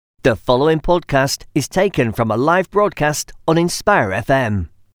The following podcast is taken from a live broadcast on Inspire FM.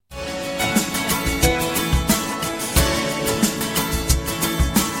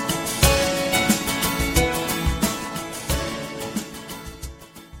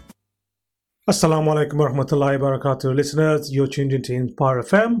 Assalamu alaikum warahmatullahi wabarakatuh. Listeners, you're tuned into Inspire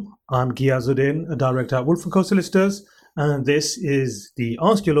FM. I'm Ghiazuddin, a director at Wolf & Co Solicitors, and this is the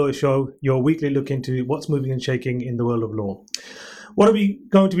Ask Your Lawyer show, your weekly look into what's moving and shaking in the world of law. What are we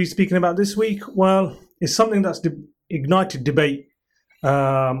going to be speaking about this week? Well, it's something that's ignited debate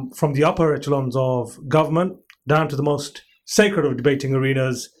from the upper echelons of government down to the most sacred of debating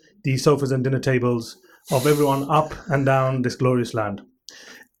arenas, the sofas and dinner tables of everyone up and down this glorious land.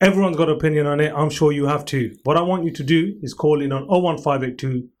 Everyone's got an opinion on it. I'm sure you have too. What I want you to do is call in on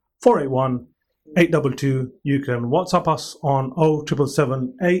 01582 481 822. You can WhatsApp us on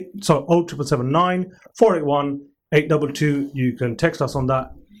 0779 481 822. You can text us on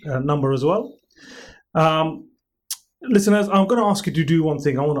that number as well. Listeners, I'm going to ask you to do one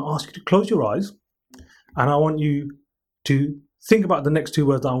thing. I want to ask you to close your eyes, and I want you to think about the next two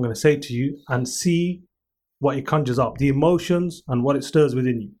words that I'm going to say to you and see what it conjures up, the emotions and what it stirs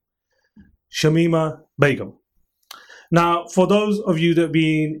within you. Shamima Begum. Now, for those of you that have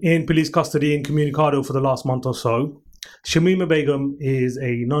been in police custody in Communicado for the last month or so, Shamima Begum is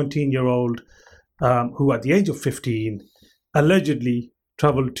a 19-year-old who at the age of 15 allegedly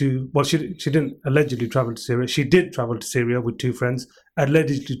traveled to, well, she didn't allegedly travel to Syria. She did travel to Syria with two friends,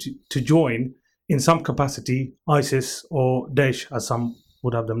 allegedly to join, in some capacity, ISIS or Daesh, as some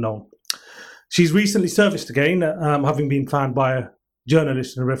would have them known. She's recently serviced again, having been found by a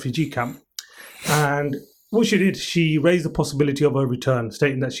journalist in a refugee camp. And what she did, she raised the possibility of her return,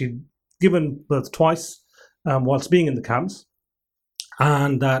 stating that she'd given birth twice whilst being in the camps,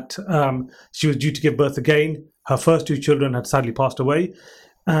 and that she was due to give birth again. Her first two children had sadly passed away,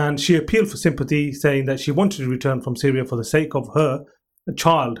 and she appealed for sympathy, saying that she wanted to return from Syria for the sake of her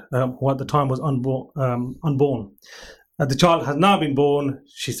child, who at the time was unborn. The child has now been born.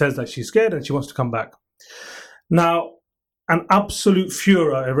 She says that she's scared and she wants to come back. Now, an absolute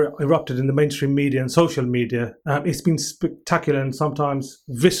furor erupted in the mainstream media and social media. It's been spectacular and sometimes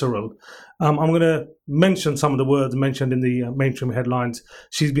visceral. I'm going to mention some of the words mentioned in the mainstream headlines.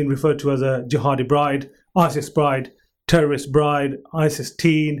 She's been referred to as a jihadi bride, ISIS bride, terrorist bride, ISIS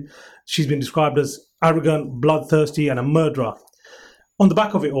teen. She's been described as arrogant, bloodthirsty, and a murderer. On the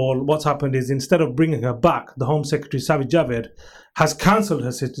back of it all, what's happened is instead of bringing her back, the Home Secretary Sajid Javid has cancelled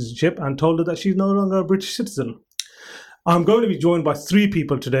her citizenship and told her that she's no longer a British citizen. I'm going to be joined by three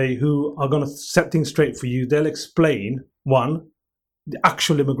people today who are going to set things straight for you. They'll explain, one, the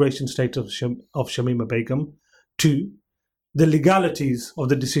actual immigration status of Shamima Begum. Two, the legalities of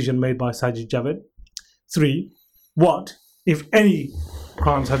the decision made by Sajid Javid. Three, what, if any,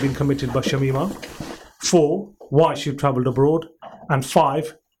 crimes have been committed by Shamima. Four, why she travelled abroad. And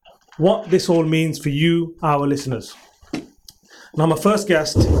five, what this all means for you, our listeners. Now, my first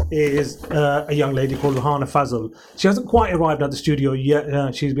guest is a young lady called Rohana Fazl. She hasn't quite arrived at the studio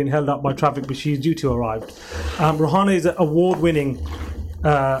yet. She's been held up by traffic, but she's due to arrive. Rohana is an award-winning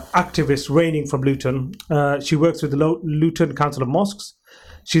activist reigning from Luton. She works with the Luton Council of Mosques.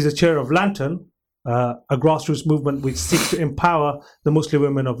 She's a chair of Lantern, a grassroots movement which seeks to empower the Muslim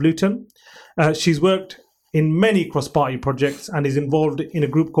women of Luton. She's worked in many cross-party projects and is involved in a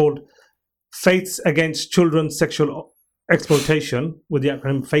group called Faiths Against Children's Sexual Exploitation, with the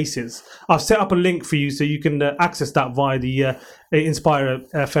acronym FACES. I've set up a link for you so you can access that via the Inspire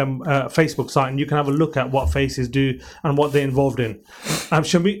FM Facebook site, and you can have a look at what FACES do and what they're involved in.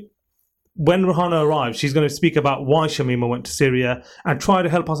 When Rohana arrives, she's going to speak about why Shamima went to Syria and try to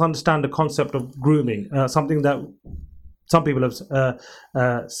help us understand the concept of grooming, something that some people have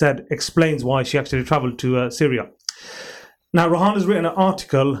said explains why she actually travelled to Syria. Now, Rohana's written an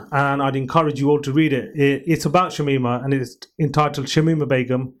article, and I'd encourage you all to read it. It's about Shamima, and it's entitled Shamima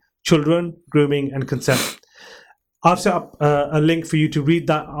Begum, Children, Grooming and Consent. I've set up a link for you to read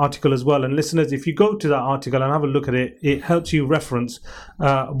that article as well. And listeners, if you go to that article and have a look at it, it helps you reference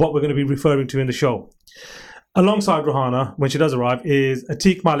what we're going to be referring to in the show. Alongside Rohana, when she does arrive, is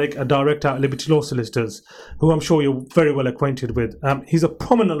Atiq Malik, a director at Liberty Law Solicitors, who I'm sure you're very well acquainted with. He's a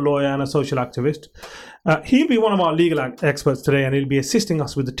prominent lawyer and a social activist. He'll be one of our legal experts today, and he'll be assisting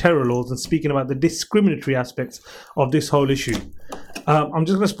us with the terror laws and speaking about the discriminatory aspects of this whole issue. I'm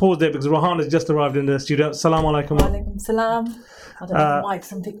just going to pause there because Rohana has just arrived in the studio. Assalamu alaikum. Walaikum salam. I don't know if Mike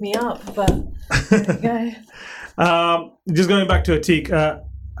can pick me up, but there you go. Just going back to Atiq.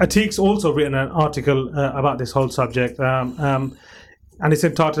 Atiq's also written an article about this whole subject, and it's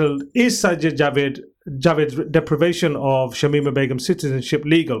entitled, Is Sajid Javid Javed's deprivation of Shamima Begum's citizenship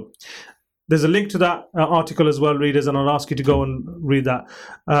legal? There's a link to that article as well, readers, and I'll ask you to go and read that.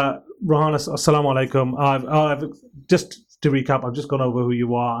 Rahana, assalamu alaikum. I've just to recap, I've just gone over who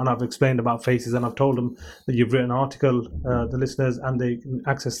you are, and I've explained about faces, and I've told them that you've written an article, the listeners, and they can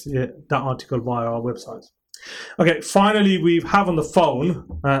access that article via our website. Okay, finally, we have on the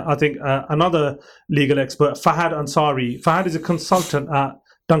phone, I think, another legal expert, Fahad Ansari. Fahad is a consultant at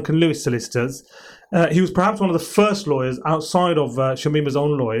Duncan Lewis Solicitors. He was perhaps one of the first lawyers outside of Shamima's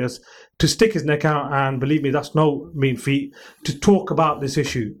own lawyers to stick his neck out, and believe me, that's no mean feat, to talk about this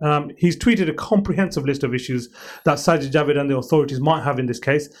issue. He's tweeted a comprehensive list of issues that Sajid Javid and the authorities might have in this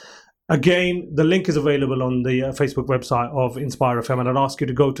case. Again, the link is available on the Facebook website of Inspire FM, and I'd ask you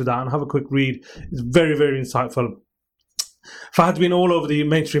to go to that and have a quick read. It's very, very insightful. Fahad's been all over the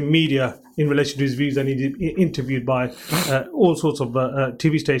mainstream media in relation to his views, and he's interviewed by all sorts of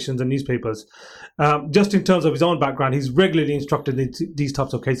TV stations and newspapers. Just in terms of his own background, he's regularly instructed in these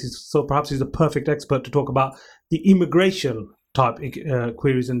types of cases, so perhaps he's the perfect expert to talk about the immigration type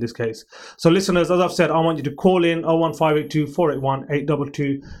queries in this case. So listeners, as I've said, I want you to call in 01582 481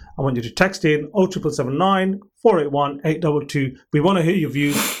 822. I want you to text in 07779 481 822. We want to hear your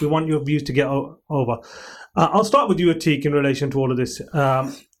views. We want your views to get over. I'll start with you, Atiq, in relation to all of this.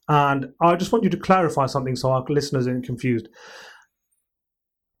 And I just want you to clarify something so our listeners aren't confused.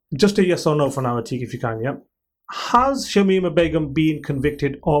 Just a yes or no for now, Atiq, if you can, yeah? Has Shamima Begum been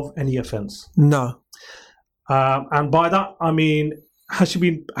convicted of any offence? No. And by that, I mean, has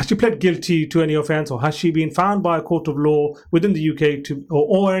she pled guilty to any offence, or has she been found by a court of law within the UK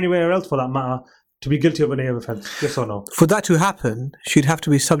or anywhere else for that matter to be guilty of any offence? Yes or no? For that to happen, she'd have to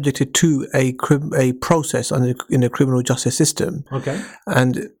be subjected to a process in the criminal justice system. Okay.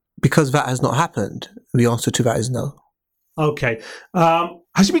 And because that has not happened, the answer to that is no. Okay.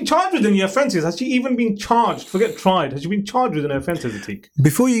 Has she been charged with any offences? Has she even been charged? Forget tried. Has she been charged with any offences, Atiq?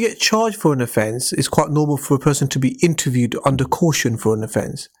 Before you get charged for an offence, it's quite normal for a person to be interviewed under caution for an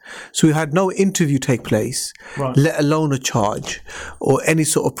offence. So we had no interview take place, right, let alone a charge or any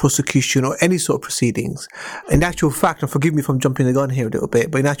sort of prosecution or any sort of proceedings. In actual fact, and forgive me if I'm jumping the gun here a little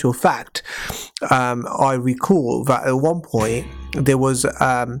bit, but in actual fact, I recall that at one point there was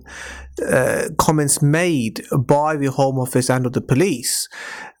comments made by the Home Office and of the police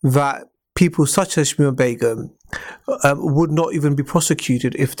that people such as Shamima Begum would not even be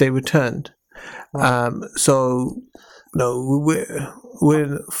prosecuted if they returned. Right. So, no,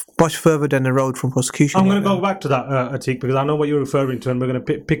 we're much further down the road from prosecution. I'm going to go back to that, Atiq, because I know what you're referring to, and we're going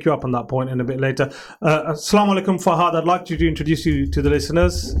to pick you up on that point in a bit later. Assalamu alaikum, Fahad. I'd like you to introduce you to the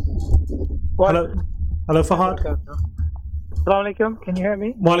listeners. What? Hello, Fahad. Assalamu alaikum. Can you hear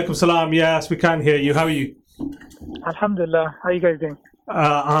me? Wa alaikum salam. Yes, we can hear you. How are you? Alhamdulillah. How are you guys doing?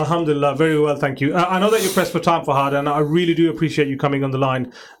 Alhamdulillah, very well, thank you. I know that you're pressed for time, Fahad, and I really do appreciate you coming on the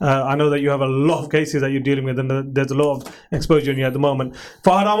line. I know that you have a lot of cases that you're dealing with, and there's a lot of exposure in you at the moment.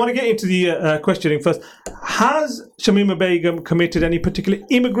 Fahad, I want to get into the questioning first. Has Shamima Begum committed any particular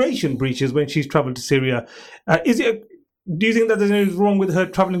immigration breaches when she's travelled to Syria? Do you think that there's anything wrong with her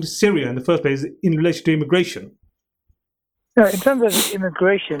travelling to Syria in the first place in relation to immigration? In terms of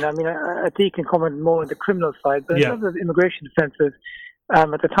immigration, I mean, I think you can comment more on the criminal side, but in terms of immigration offences,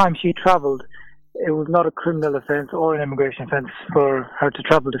 at the time she travelled, it was not a criminal offence or an immigration offence for her to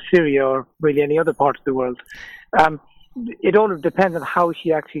travel to Syria or really any other part of the world. It all depends on how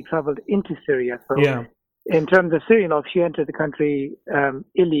she actually travelled into Syria. So in terms of Syrian law, if she entered the country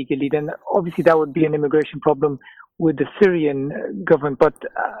illegally, then obviously that would be an immigration problem with the Syrian government. But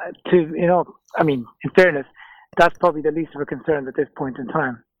in fairness, that's probably the least of a concern at this point in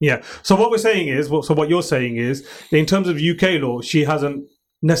time. Yeah. So what you're saying is, in terms of UK law, she hasn't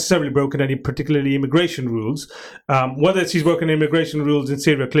necessarily broken any particularly immigration rules. Whether she's broken immigration rules in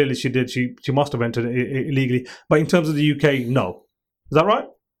Syria, clearly she did. She must have entered illegally. But in terms of the UK, no. Is that right?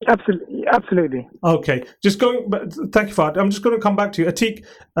 Absolutely. Okay. Thank you, Fahad. I'm just going to come back to you. Atiq,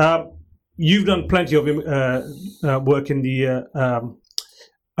 you've done plenty of work in the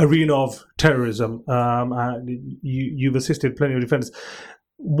arena of terrorism. You've assisted plenty of defenders.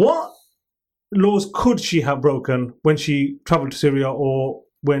 What laws could she have broken when she travelled to Syria, or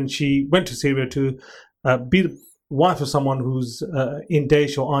when she went to Syria to be the wife of someone who's in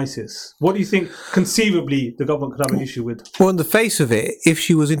Daesh or ISIS? What do you think conceivably the government could have an issue with? Well, on the face of it, if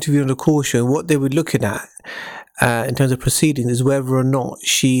she was interviewed under caution, what they were looking at in terms of proceedings is whether or not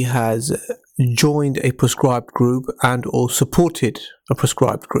she has joined a prescribed group and or supported a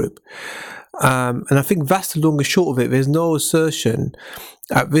prescribed group. And I think that's the long and short of it. There's no assertion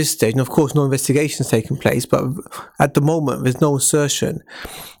at this stage, and of course no investigation's taking place, but at the moment there's no assertion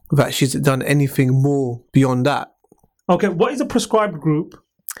that she's done anything more beyond that. Okay, what is a prescribed group,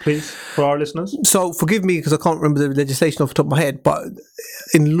 please, for our listeners? So forgive me because I can't remember the legislation off the top of my head, but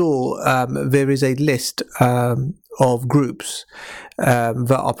in law there is a list of groups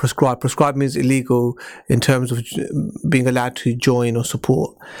that are prescribed. Prescribed means illegal in terms of being allowed to join or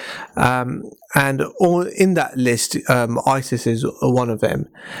support. And all in that list, ISIS is one of them.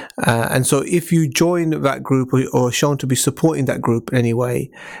 And so if you join that group or are shown to be supporting that group in any way,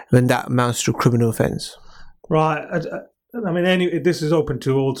 then that amounts to a criminal offence. Right. I mean, this is open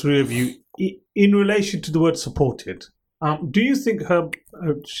to all three of you. In relation to the word supported, do you think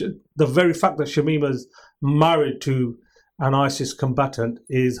the very fact that Shamima is married to an ISIS combatant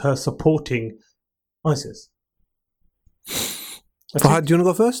is her supporting ISIS? Fahad, do you want to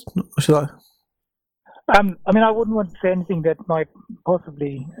go first? Or should I? I mean, I wouldn't want to say anything that might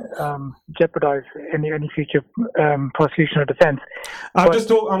possibly jeopardize any future prosecution or defence. I'm just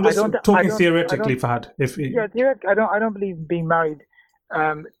talking theoretically, Fahad. I don't believe being married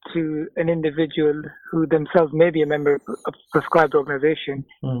to an individual who themselves may be a member of a prescribed organisation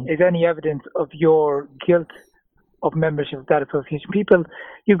is any evidence of your guilt of membership of that association.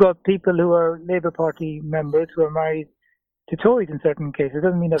 You've got people who are Labour Party members who are married to Tories in certain cases. It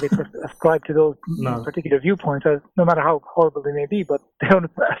doesn't mean that they ascribe to those particular viewpoints, no matter how horrible they may be, but they don't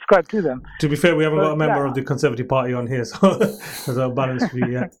ascribe to them. To be fair, we haven't got a member of the Conservative Party on here, so there's a balance view,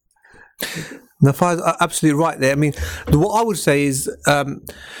 yeah. Nafa's absolutely right there. I mean, what I would say is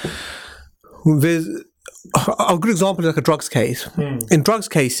there's a good example is like a drugs case. In drugs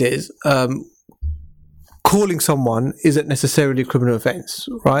cases, calling someone isn't necessarily a criminal offence,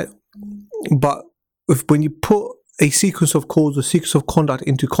 right? But when you put a sequence of calls or sequence of conduct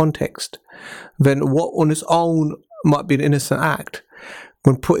into context, then what on its own might be an innocent act,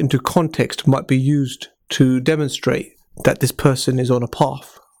 when put into context, might be used to demonstrate that this person is on a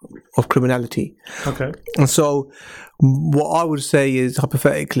path of criminality. Okay. And so what I would say is,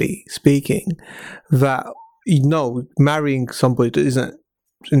 hypothetically speaking, that marrying somebody isn't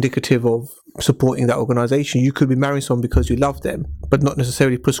indicative of supporting that organisation. You could be marrying someone because you love them, but not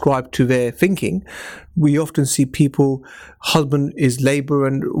necessarily prescribed to their thinking. We often see people, husband is Labour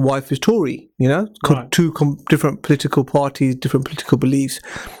and wife is Tory, right. Two different political parties, different political beliefs.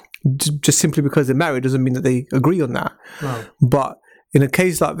 Just simply because they're married doesn't mean that they agree on that. No. But in a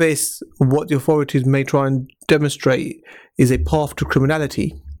case like this, what the authorities may try and demonstrate is a path to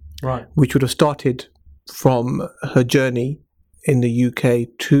criminality, right, which would have started from her journey in the UK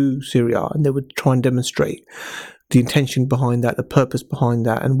to Syria, and they would try and demonstrate the intention behind that, the purpose behind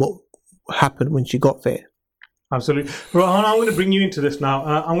that, and what happened when she got there. Absolutely. Rohana, I'm going to bring you into this now.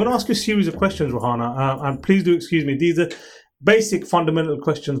 I'm going to ask you a series of questions, Rohana, and please do excuse me. These are basic fundamental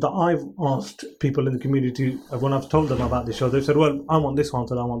questions that I've asked people in the community when I've told them about the show. They've said, well, I want this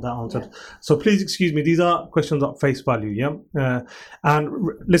answered, I want that answered. Yeah. So please excuse me, these are questions at face value, yeah?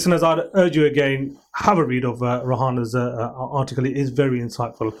 Listeners, I'd urge you again, have a read of Rohana's article. It is very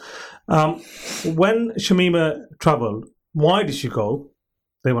insightful. When Shamima travelled, why did she go?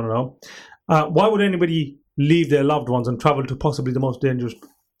 They want to know. Why would anybody leave their loved ones and travel to possibly the most dangerous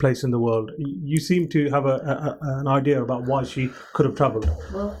place in the world? You seem to have an idea about why she could have travelled.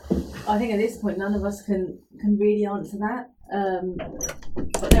 Well, I think at this point none of us can really answer that.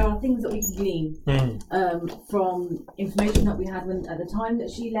 But there are things that we can glean from information that we had at the time that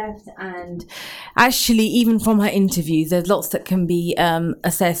she left, and actually even from her interviews, there's lots that can be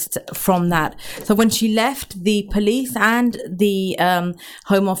assessed from that. So when she left, the police and the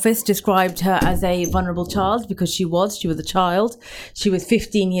Home Office described her as a vulnerable child because she was a child. She was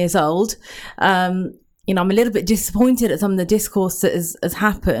 15 years old. I'm a little bit disappointed at some of the discourse that has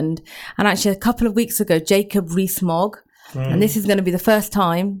happened. And actually a couple of weeks ago, Jacob Rees-Mogg, and this is going to be the first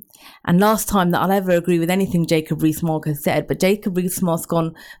time and last time that I'll ever agree with anything Jacob Rees-Mogg has said, but Jacob Rees-Mogg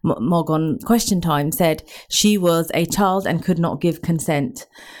on Question Time said she was a child and could not give consent.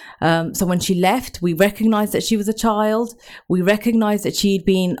 So when she left, we recognised that she was a child. We recognised that she'd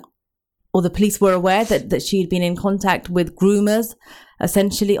been, or the police were aware that she had been in contact with groomers,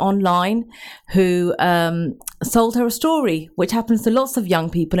 essentially online, who sold her a story, which happens to lots of young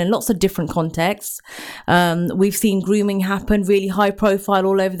people in lots of different contexts. We've seen grooming happen really high profile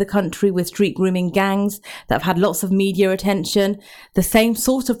all over the country with street grooming gangs that have had lots of media attention. The same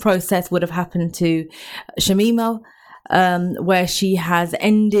sort of process would have happened to Shamima, where she has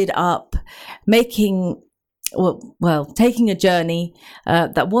ended up taking a journey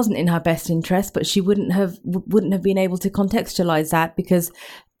that wasn't in her best interest, but she wouldn't have been able to contextualize that because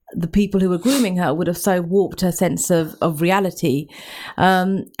the people who were grooming her would have so warped her sense of reality.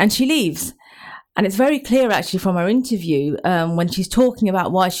 And she leaves. And it's very clear, actually, from her interview, when she's talking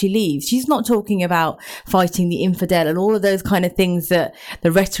about why she leaves. She's not talking about fighting the infidel and all of those kind of things that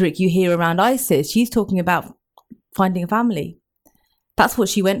the rhetoric you hear around ISIS. She's talking about finding a family. That's what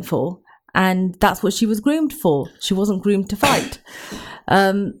she went for. And that's what she was groomed for. She wasn't groomed to fight.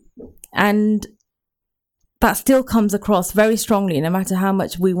 And that still comes across very strongly, no matter how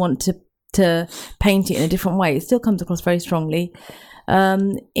much we want to paint it in a different way. It still comes across very strongly.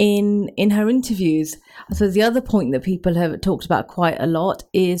 In her interviews. I suppose the other point that people have talked about quite a lot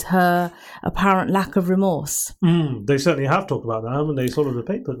is her apparent lack of remorse. They certainly have talked about that, haven't they? It's all of the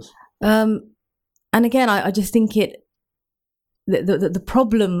papers. And again, I just think the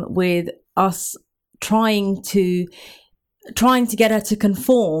problem with us trying to get her to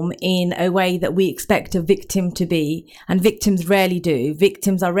conform in a way that we expect a victim to be, and victims rarely do.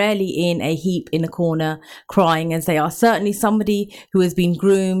 Victims are rarely in a heap in a corner crying, as they are certainly somebody who has been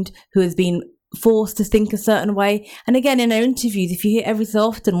groomed, who has been forced to think a certain way. And again, in her interviews, if you hear every so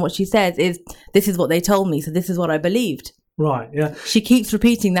often, what she says is, this is what they told me, so this is what I believed. Right, yeah. She keeps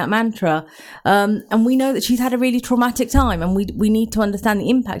repeating that mantra. And we know that she's had a really traumatic time, and we need to understand the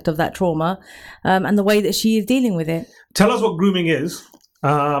impact of that trauma and the way that she is dealing with it. Tell us what grooming is,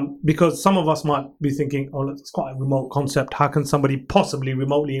 because some of us might be thinking, oh, it's quite a remote concept. How can somebody possibly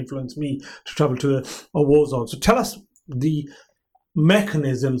remotely influence me to travel to a war zone? So tell us the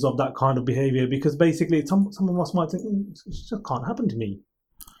mechanisms of that kind of behavior, because basically some of us might think, it just can't happen to me.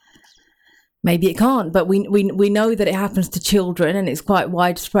 Maybe it can't, but we know that it happens to children, and it's quite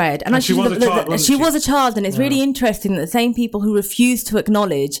widespread. And she was a child, she was a child, and it's really interesting that the same people who refuse to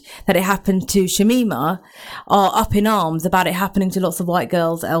acknowledge that it happened to Shamima are up in arms about it happening to lots of white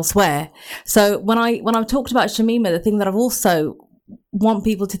girls elsewhere. So when I've talked about Shamima, the thing that I've also want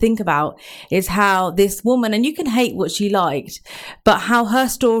people to think about is how this woman, and you can hate what she liked, but how her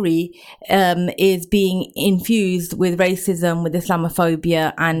story is being infused with racism, with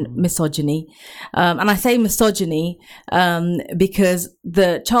Islamophobia and misogyny. And I say misogyny because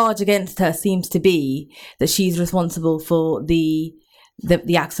the charge against her seems to be that she's responsible for the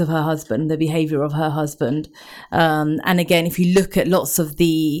acts of her husband, the behavior of her husband. And again, if you look at lots of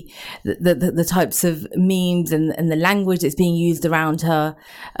the types of memes and the language that's being used around her,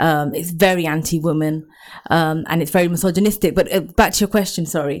 it's very anti-woman, and it's very misogynistic. But back to your question,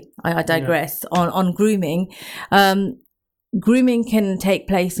 sorry, I digress. Yeah. On grooming. Grooming can take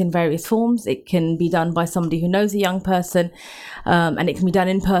place in various forms. It can be done by somebody who knows a young person, and it can be done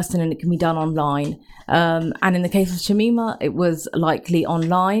in person, and it can be done online. And in the case of Shamima, it was likely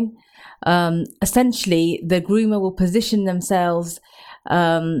online. Essentially, the groomer will position themselves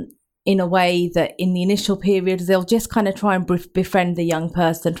in a way that in the initial periods, they'll just kind of try and befriend the young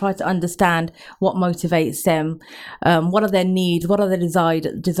person, try to understand what motivates them, what are their needs, what are their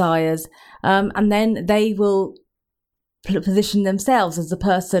desires, and then they will position themselves as the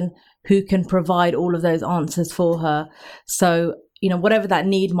person who can provide all of those answers for her. So, whatever that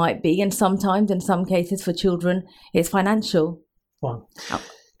need might be, and sometimes, in some cases for children, it's financial. Wow.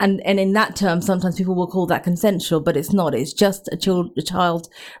 And in that term, sometimes people will call that consensual, but it's not. It's just a child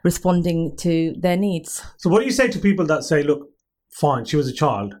responding to their needs. So what do you say to people that say, look, fine, she was a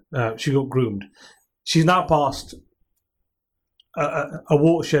child, she got groomed. She's now past a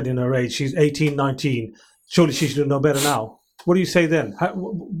watershed in her age. She's 18, 19. Surely she should know better now. What do you say then?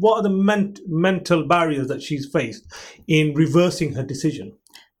 What are the mental barriers that she's faced in reversing her decision?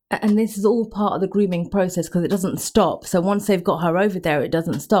 And this is all part of the grooming process, because it doesn't stop. So once they've got her over there, it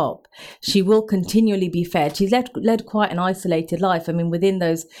doesn't stop. She will continually be fed. She's led quite an isolated life. I mean, within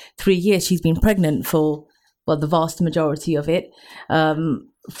those 3 years, she's been pregnant for, the vast majority of it.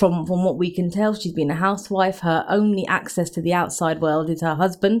 From what we can tell, she's been a housewife. Her only access to the outside world is her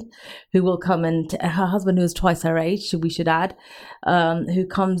husband, who will come her husband, who is twice her age, we should add, who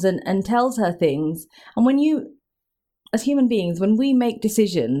comes and tells her things. And as human beings, when we make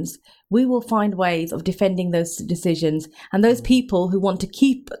decisions, we will find ways of defending those decisions. And those people who want to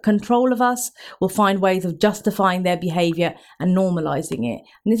keep control of us will find ways of justifying their behavior and normalizing it.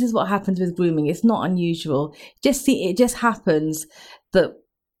 And this is what happens with grooming. It's not unusual. It just happens that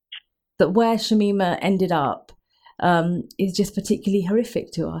where Shamima ended up is just particularly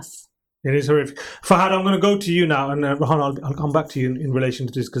horrific to us. It is horrific. Fahad, I'm going to go to you now, and Rehan, I'll come back to you in relation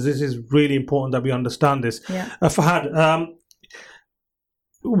to this, because this is really important that we understand this. Yeah. Fahad,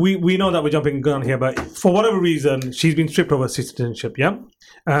 we know that we're jumping the gun here, but for whatever reason, she's been stripped of her citizenship, yeah?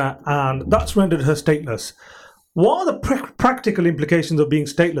 And that's rendered her stateless. What are the practical implications of being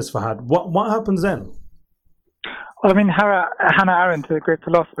stateless, Fahad? What happens then? Well, I mean, Hannah Arendt, a great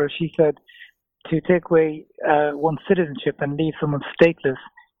philosopher, she said to take away one's citizenship and leave someone stateless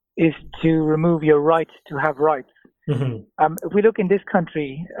is to remove your right to have rights. Mm-hmm. If we look in this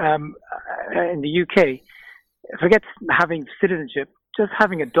country, in the UK, forget having citizenship, just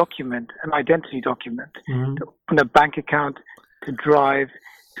having a document, an identity document, to open a bank account, to drive,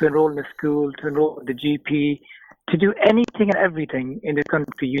 to enroll in a school, to enroll in the GP, to do anything and everything in this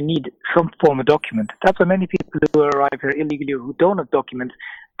country, you need some form of document. That's why many people who arrive here illegally or who don't have documents,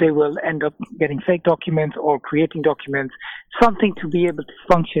 they will end up getting fake documents or creating documents, something to be able to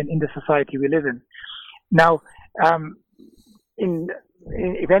function in the society we live in. Now,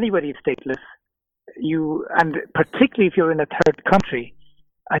 if anybody is stateless, and particularly if you're in a third country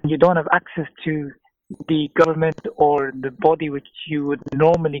and you don't have access to the government or the body which you would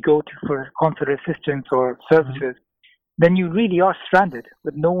normally go to for consular assistance or services, then you really are stranded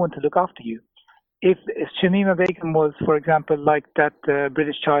with no one to look after you. If Shamima Begum was, for example, like that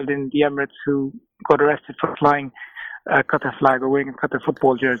British child in the Emirates who got arrested for flying a Qatar flag or wearing a Qatar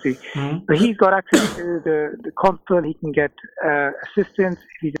football jersey, but he's got access to the consul, he can get assistance.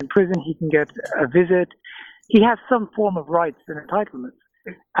 If he's in prison, he can get a visit. He has some form of rights and entitlements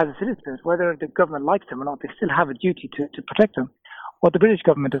as a citizen. Whether the government likes him or not, they still have a duty to protect him. What the British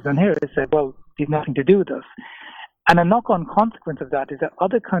government has done here is said, well, he's nothing to do with us. And a knock-on consequence of that is that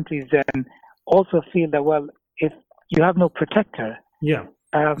other countries then also feel that, well, if you have no protector,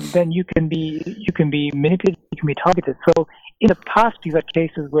 then you can be manipulated, you can be targeted. So in the past, we've had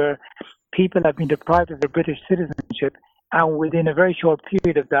cases where people have been deprived of their British citizenship, and within a very short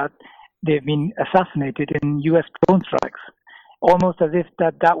period of that, they've been assassinated in U.S. drone strikes, almost as if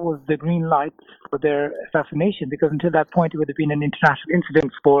that was the green light for their assassination, because until that point, it would have been an international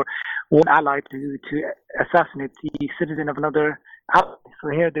incident for one ally to assassinate the citizen of another ally. So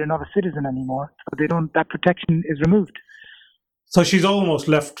here, they're not a citizen anymore, so that protection is removed. So she's almost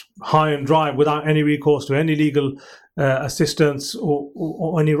left high and dry without any recourse to any legal assistance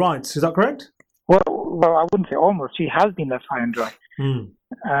or any rights. Is that correct? Well, I wouldn't say almost. She has been left high and dry.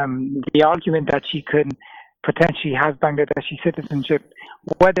 The argument that she could potentially have Bangladeshi citizenship,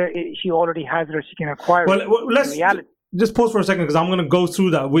 whether she already has it or she can acquire it. Well, let's just pause for a second, because I'm going to go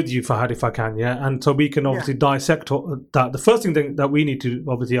through that with you, Fahad, if I can, and so we can obviously dissect that. The first thing that we need to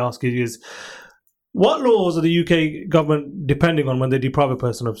obviously ask you is, what laws are the UK government depending on when they deprive a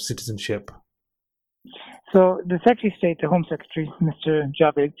person of citizenship? So the Secretary of State, the Home Secretary, Mr.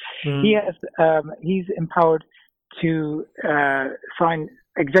 Javid, he's empowered to sign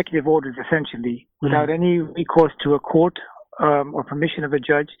executive orders, essentially, without any recourse to a court or permission of a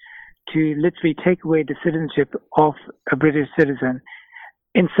judge, to literally take away the citizenship of a British citizen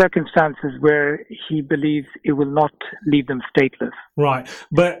in circumstances where he believes it will not leave them stateless. Right.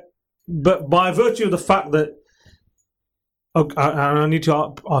 But by virtue of the fact that, I need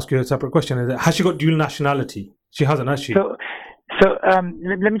to ask you a separate question, is that, has she got dual nationality? She hasn't, has she? So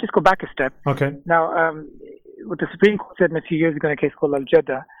let me just go back a step. Okay. Now, what the Supreme Court said a few years ago in a case called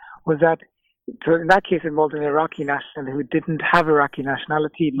Al-Jadda was that, so in that case involved an Iraqi national who didn't have Iraqi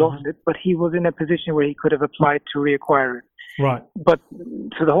nationality, lost it, but he was in a position where he could have applied to reacquire it. Right. But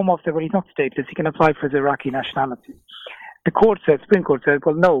so the Home Office said, well, he's not stateless, he can apply for his Iraqi nationality. The Supreme Court said,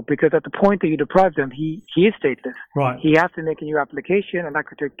 well, no, because at the point that you deprive them, he is stateless. Right. He has to make a new application, and that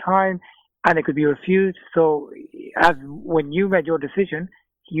could take time, and it could be refused. So when you made your decision,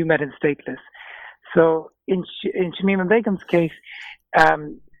 you made him stateless. So in Shamima Begum's case,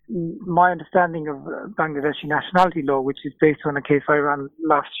 my understanding of Bangladeshi nationality law, which is based on a case I ran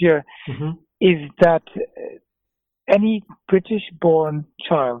last year, is that any British-born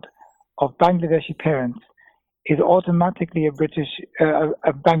child of Bangladeshi parents is automatically a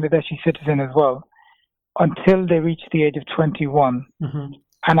Bangladeshi citizen as well, until they reach the age of 21.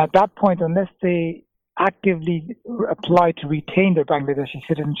 And at that point, unless they actively apply to retain their Bangladeshi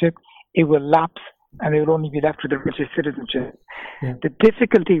citizenship, it will lapse and they will only be left with a British citizenship. The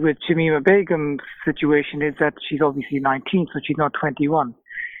difficulty with Shamima Begum's situation is that she's obviously 19, so she's not 21.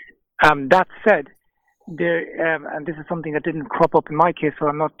 That said, and this is something that didn't crop up in my case, so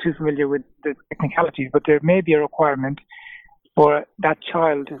I'm not too familiar with the technicalities, but there may be a requirement for that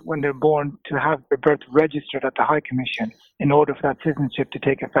child, when they're born, to have their birth registered at the High Commission in order for that citizenship to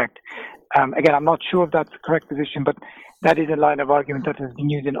take effect. Again, I'm not sure if that's the correct position, but that is a line of argument that has been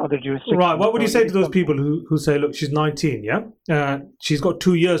used in other jurisdictions. Right. What would you say to those people who say, look, she's 19, she's got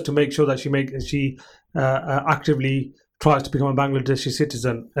 2 years to make sure that she actively tries to become a Bangladeshi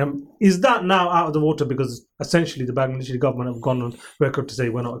citizen. Is that now out of the water because essentially the Bangladeshi government have gone on record to say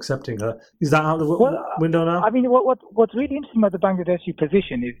we're not accepting her? Is that out of the window now? I mean, what's really interesting about the Bangladeshi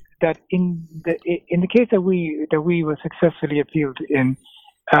position is that in the case that we were successfully appealed in,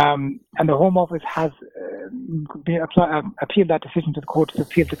 and the Home Office has appeal that decision to the Court of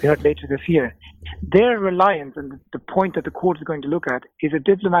Appeal to be heard later this year. Their reliance and the point that the court is going to look at is a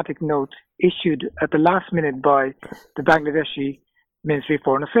diplomatic note issued at the last minute by the Bangladeshi Ministry of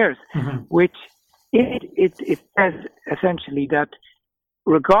Foreign Affairs, which it says essentially that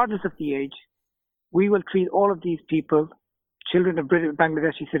regardless of the age, we will treat all of these people, children of British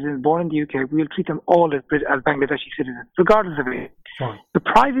Bangladeshi citizens born in the UK, we will treat them all as Bangladeshi citizens, regardless of age. Right. So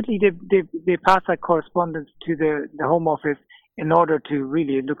privately, they pass that correspondence to the Home Office in order to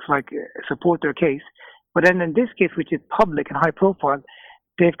really, it looks like, support their case. But then in this case, which is public and high profile,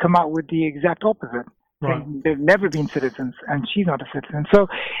 they've come out with the exact opposite. Right. They've never been citizens, and she's not a citizen. So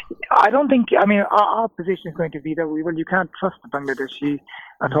I don't think, our position is going to be that you can't trust the Bangladeshi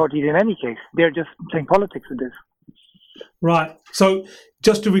authorities in any case. They're just playing politics with this. Right. So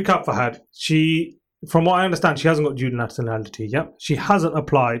just to recap, Fahad, from what I understand, she hasn't got dual nationality. Yep. She hasn't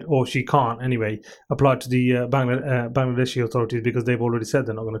applied, or she can't anyway, apply to the Bangladeshi authorities because they've already said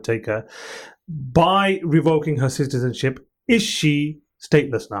they're not going to take her. By revoking her citizenship, is she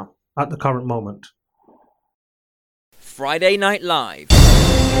stateless now at the current moment? Friday Night Live.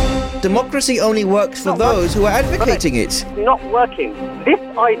 Democracy only works for those who are advocating it. Not working. This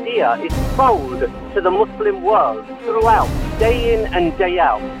idea is sold to the Muslim world throughout, day in and day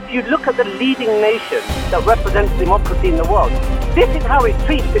out. If you look at the leading nation that represents democracy in the world, this is how it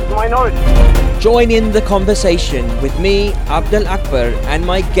treats its minorities. Join in the conversation with me, Abdul Akbar, and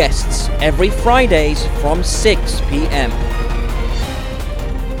my guests every Fridays from 6 p.m.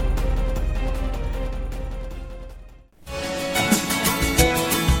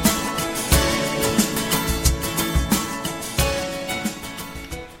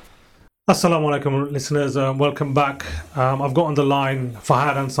 Assalamu alaikum, listeners. Welcome back. I've got on the line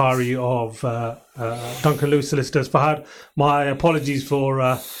Fahad Ansari of Duncan Lewis Solicitors. Fahad, my apologies for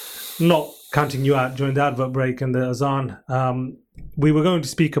not counting you out during the advert break and the azan. We were going to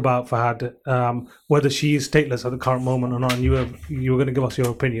speak about, Fahad, whether she is stateless at the current moment or not, and you were going to give us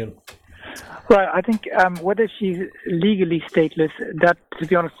your opinion. Right. I think whether she's legally stateless, that, to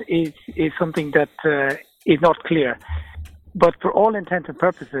be honest, is something that is not clear. But for all intents and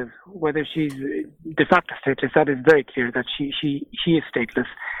purposes, whether she's de facto stateless, that is very clear that she is stateless.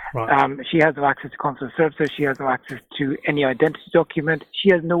 Right. She has no access to consular services. She has no access to any identity document.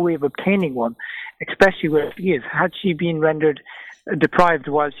 She has no way of obtaining one, especially where she is. Had she been rendered deprived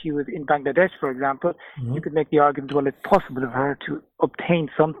while she was in Bangladesh, for example, you could make the argument, well, it's possible of her to obtain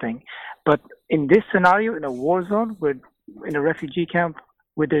something. But in this scenario, in a war zone, in a refugee camp,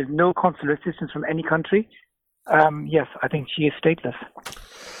 where there's no consular assistance from any country, yes, I think she is stateless.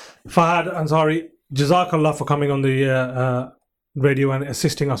 Fahad Ansari, Jazakallah for coming on the radio and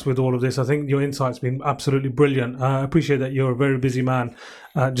assisting us with all of this. I think your insight's been absolutely brilliant. I appreciate that you're a very busy man.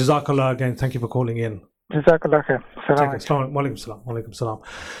 Jazakallah again. Thank you for calling in. Jazakallah khair. Walaikum salam.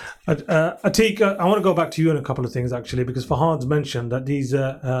 Atiq, I want to go back to you on a couple of things actually, because Fahad's mentioned that these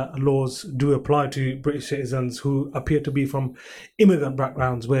laws do apply to British citizens who appear to be from immigrant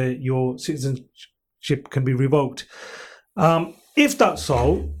backgrounds where your citizenship can be revoked. If that's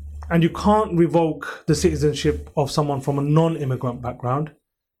so, and you can't revoke the citizenship of someone from a non-immigrant background,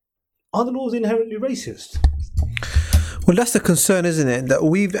 are the laws inherently racist? Well, that's the concern, isn't it? That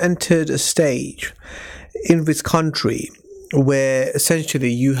we've entered a stage in this country where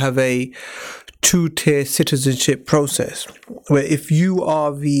essentially you have a two-tier citizenship process, where if you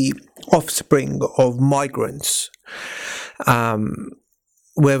are the offspring of migrants,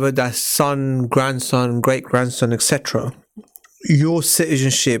 whether that's son, grandson, great-grandson, etc., your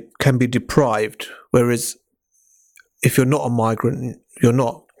citizenship can be deprived, whereas if you're not a migrant, you're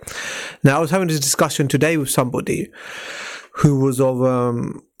not. Now, I was having this discussion today with somebody who was of,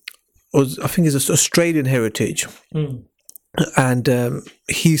 I think he's Australian heritage, and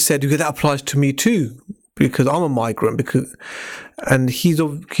he said, that applies to me too, because I'm a migrant, and he's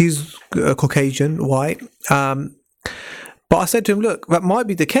Caucasian, white. But I said to him, look, that might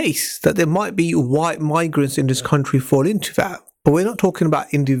be the case, that there might be white migrants in this country fall into that. But we're not talking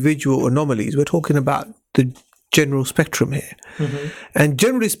about individual anomalies. We're talking about the general spectrum here. And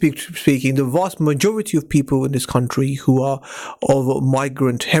generally speaking, the vast majority of people in this country who are of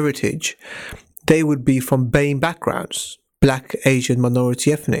migrant heritage, they would be from BAME backgrounds, black, Asian,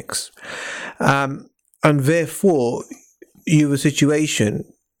 minority ethnics. And therefore, you have a situation,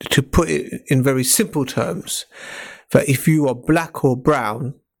 to put it in very simple terms, that if you are black or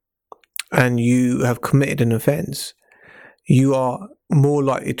brown and you have committed an offence, you are more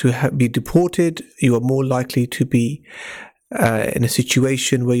likely to be deported, you are more likely to be in a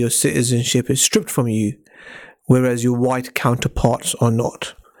situation where your citizenship is stripped from you, whereas your white counterparts are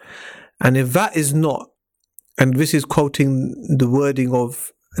not. And if that is not and this is quoting the wording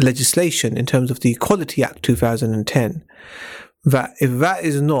of legislation in terms of the Equality Act 2010, that if that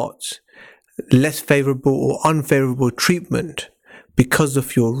is not less favourable or unfavourable treatment because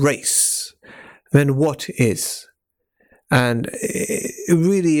of your race, then what is? And it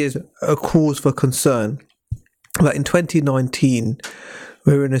really is a cause for concern that in 2019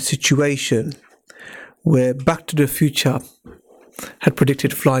 we're in a situation where Back to the Future had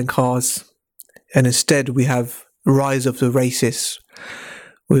predicted flying cars, and instead we have rise of the racists,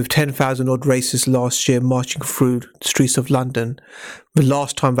 with 10,000 odd racists last year marching through the streets of London. The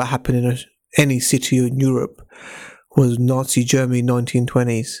last time that happened in any city in Europe was Nazi Germany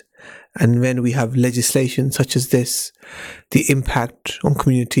 1920s. And then we have legislation such as this, the impact on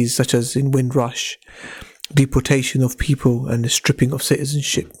communities such as in Windrush, deportation of people and the stripping of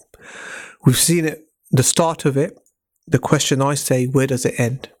citizenship. We've seen it, the start of it. The question I say, where does it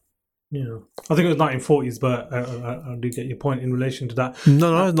end? Yeah, I think it was 1940s, but I do get your point in relation to that. No,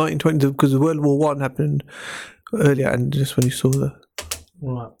 it was 1920 because World War I happened earlier, and just when you saw the...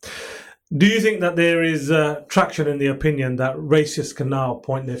 Right. Do you think that there is traction in the opinion that racists can now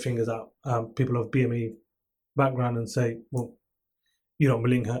point their fingers at people of BME background and say, well, you don't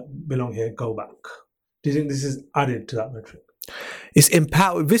belong here, go back? Do you think this is added to that metric? It's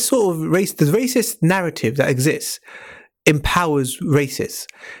empowered. This sort of the racist narrative that exists empowers racists.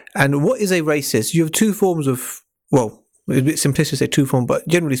 And what is a racist? You have two forms of, well, it's a bit simplistic to say two forms, but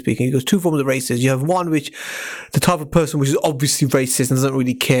generally speaking, it goes two forms of racists. You have one which, the type of person which is obviously racist and doesn't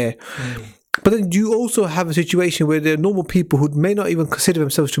really care. But then you also have a situation where there are normal people who may not even consider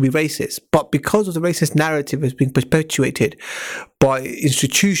themselves to be racist, but because of the racist narrative that's being perpetuated by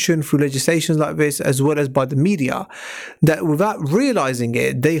institutions through legislations like this, as well as by the media, that without realizing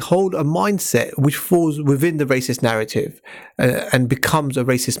it, they hold a mindset which falls within the racist narrative and becomes a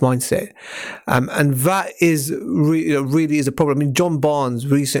racist mindset. And that is really is a problem. I mean, John Barnes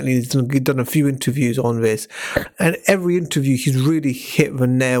recently has done a few interviews on this, and every interview he's really hit the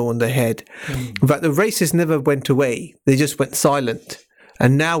nail on the head. That the racists never went away, they just went silent.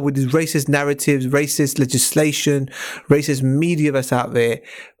 And now with these racist narratives, racist legislation, racist media that's out there,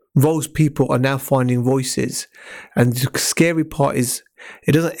 those people are now finding voices. And the scary part is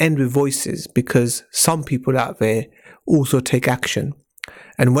it doesn't end with voices, because some people out there also take action.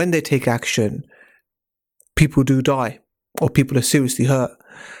 And when they take action, people do die, or people are seriously hurt.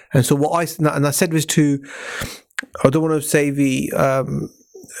 And so I said this to, I don't want to say the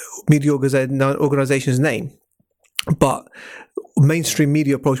media organization's name, but mainstream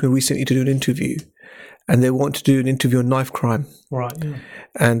media approached me recently to do an interview, and they want to do an interview on knife crime. Right. Yeah.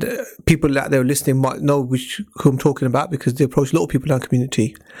 And people out there listening might know who I'm talking about, because they approached a lot of people in our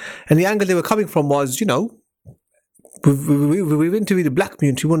community. And the angle they were coming from was, we've interviewed the black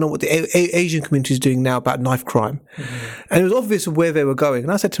community, we want to know what the Asian community is doing now about knife crime. And it was obvious where they were going.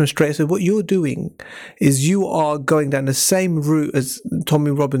 And I said to them straight, I said, what you're doing is you are going down the same route as Tommy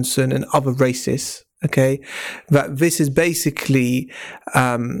Robinson and other racists, okay? That this is basically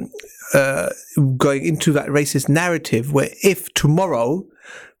going into that racist narrative where if tomorrow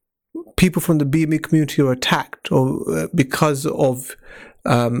people from the BME community are attacked or because of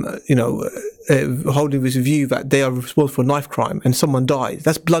holding this view that they are responsible for knife crime and someone dies,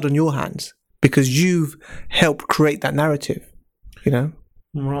 that's blood on your hands because you've helped create that narrative,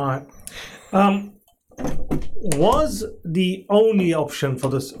 Right. Was the only option for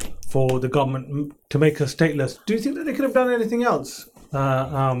the government to make us stateless? Do you think that they could have done anything else?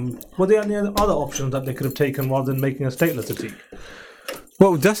 Were there any other options that they could have taken rather than making us stateless, Atiq?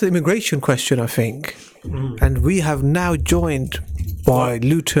 Well, that's the immigration question, I think. And we have now joined by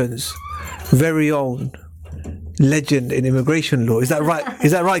Luton's very own legend in immigration law. Is that right?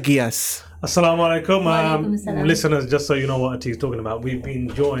 Is that right, Giyas? Assalamu alaikum. Listeners, just so you know what Atiq is talking about, we've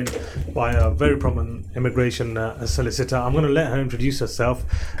been joined by a very prominent immigration solicitor. I'm going to let her introduce herself.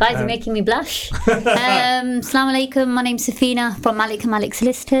 Guys, you're making me blush. Assalamu alaikum. My name's Safina from Malik & Malik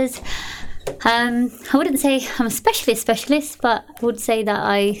Solicitors. I wouldn't say I'm a specialist, but I would say that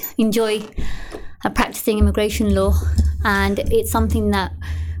I enjoy practicing immigration law, and it's something that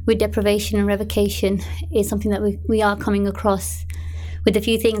with deprivation and revocation is something that we are coming across with a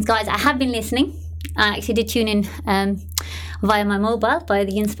few things. Guys, I have been listening. I actually did tune in via my mobile, via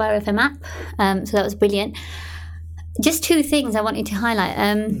the Inspire FM app, so that was brilliant. Just two things I wanted to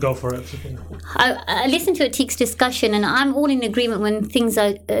highlight. Go for it. I listened to Atiq's discussion, and I'm all in agreement when things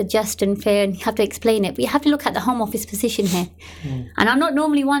are just and fair and you have to explain it. But you have to look at the Home Office position here. And I'm not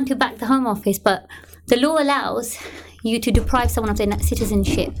normally one to back the Home Office, but the law allows you to deprive someone of their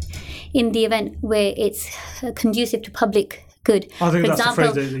citizenship in the event where it's conducive to public I good. think For that's the phrase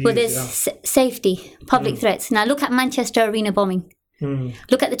example, they where use, there's safety, public threats. Now look at Manchester Arena bombing.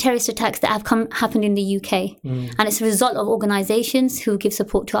 Look at the terrorist attacks that have happened in the UK. And it's a result of organisations who give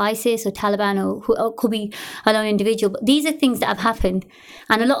support to ISIS or Taliban or could be a lone individual. But these are things that have happened.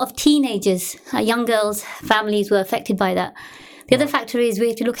 And a lot of teenagers, young girls, families were affected by that. The other factor is we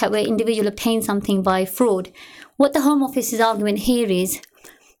have to look at where individual obtain something by fraud. What the Home Office's argument here is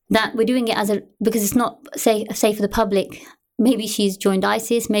that we're doing it because it's not safe for the public. Maybe she's joined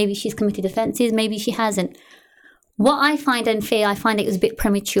ISIS, maybe she's committed offences, maybe she hasn't. What I find unfair, I find it was a bit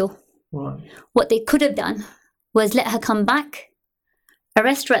premature. Right. What they could have done was let her come back,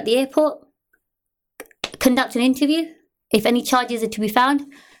 arrest her at the airport, conduct an interview. If any charges are to be found,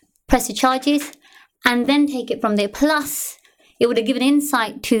 press the charges, and then take it from there. Plus, it would have given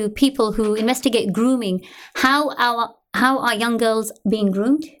insight to people who investigate grooming. How are young girls being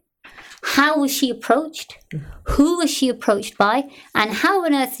groomed? How was she approached? Who was she approached by? And how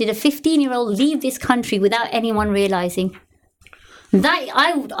on earth did a 15-year-old leave this country without anyone realising? That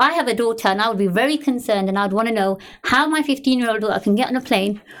I have a daughter and I would be very concerned and I would want to know how my 15-year-old daughter can get on a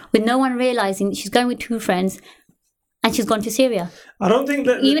plane with no one realising that she's going with two friends and she's gone to Syria. I don't think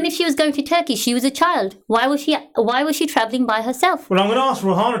that... Even if she was going to Turkey, she was a child. Why was she travelling by herself? Well, I'm going to ask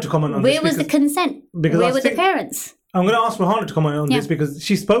Rohana to comment on this. Where was the consent? Where were the parents? I'm going to ask Rohana to comment on this because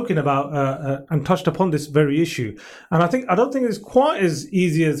she's spoken about and touched upon this very issue, and I don't think it's quite as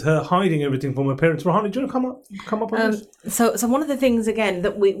easy as her hiding everything from her parents. Rohana, do you want to come up on this? So one of the things again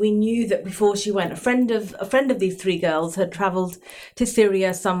that we knew that before she went, a friend of these three girls had travelled to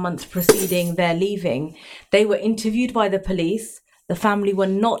Syria some months preceding their leaving. They were interviewed by the police. The family were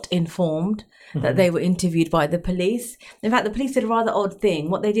not informed that they were interviewed by the police. In fact, the police did a rather odd thing.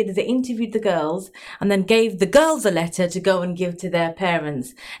 What they did is they interviewed the girls and then gave the girls a letter to go and give to their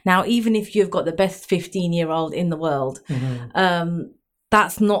parents. Now, even if you've got the best 15-year-old in the world,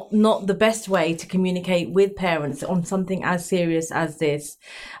 that's not the best way to communicate with parents on something as serious as this.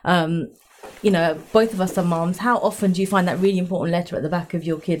 Both of us are moms. How often do you find that really important letter at the back of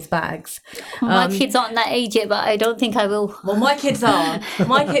your kids' bags? My kids aren't that age yet, but I don't think I will. Well, my kids are.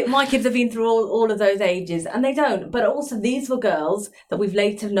 My kids have been through all of those ages, and they don't. But also, these were girls that we've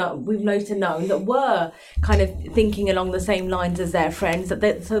later known that were kind of thinking along the same lines as their friends.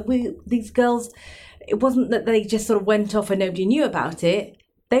 These girls, it wasn't that they just sort of went off and nobody knew about it.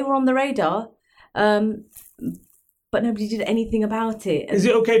 They were on the radar. But nobody did anything about it. Is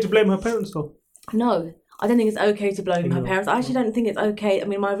it okay to blame her parents, though? No, I don't think it's okay to blame her parents. I actually don't think it's okay. I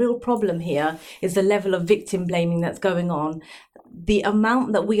mean, my real problem here is the level of victim blaming that's going on. The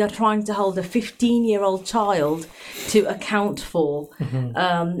amount that we are trying to hold a 15-year-old child to account for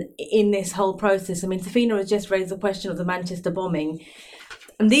in this whole process. I mean, Safina has just raised the question of the Manchester bombing.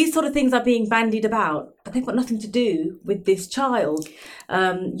 And these sort of things are being bandied about, but they've got nothing to do with this child.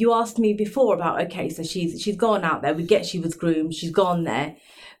 You asked me before about, okay, so she's gone out there. We get she was groomed. She's gone there.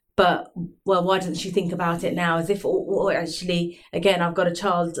 But, well, why doesn't she think about it now? As if, or actually, again, I've got a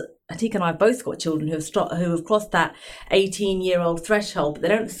child. Atika and I have both got children who have crossed that 18-year-old threshold, but they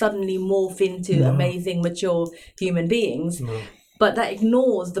don't suddenly morph into amazing, mature human beings. No. But that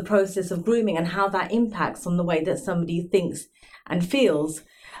ignores the process of grooming and how that impacts on the way that somebody thinks and feels.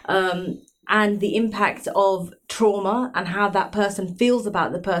 And the impact of trauma and how that person feels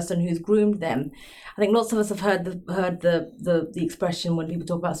about the person who's groomed them. I think lots of us have heard the expression when people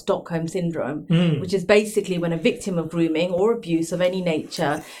talk about Stockholm syndrome, which is basically when a victim of grooming or abuse of any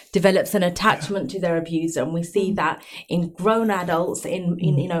nature develops an attachment to their abuser, and we see that in grown adults,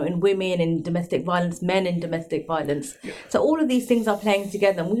 in women in domestic violence, men in domestic violence. So all of these things are playing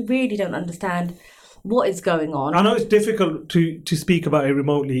together, and we really don't understand what is going on. I know it's difficult to speak about it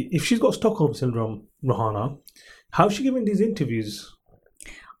remotely. If she's got Stockholm syndrome, Rohana, how's she giving these interviews?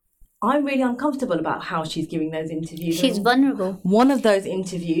 I'm really uncomfortable about how she's giving those interviews. She's vulnerable. One of those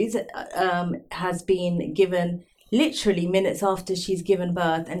interviews has been given literally minutes after she's given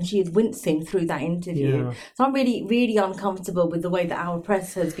birth, and she is wincing through that interview. Yeah. So I'm really, really uncomfortable with the way that our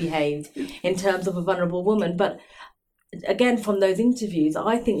press has behaved in terms of a vulnerable woman. But again, from those interviews,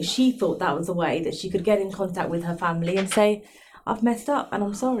 I think she thought that was a way that she could get in contact with her family and say, I've messed up and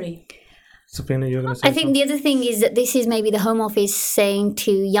I'm sorry. Safina, you're going to say I think the other thing is that this is maybe the Home Office saying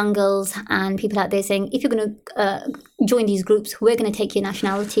to young girls and people out there saying, if you're going to join these groups, we're going to take your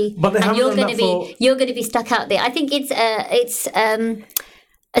nationality, but and you're going to be stuck out there. I think it's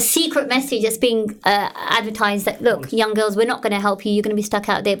a secret message that's being advertised that, look, young girls, we're not going to help you. You're going to be stuck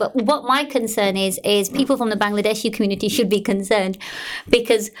out there. But what my concern is people from the Bangladeshi community should be concerned,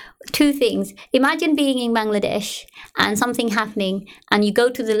 because two things. Imagine being in Bangladesh and something happening, and you go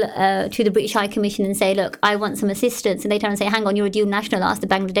to the British High Commission and say, look, I want some assistance. And they turn and say, hang on, you're a dual national. Ask the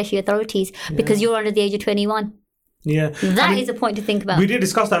Bangladeshi authorities because you're under the age of 21. Yeah, that is a point to think about. We did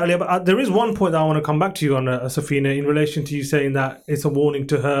discuss that earlier, but there is one point that I want to come back to you on, Safina, in relation to you saying that it's a warning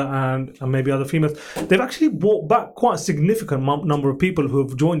to her and maybe other females. They've actually brought back quite a significant number of people who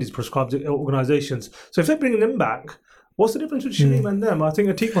have joined these prescribed organisations. So if they're bringing them back, what's the difference between Shamima and them? I think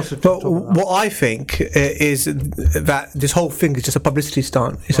Atiq wants to talk about that. What I think is that this whole thing is just a publicity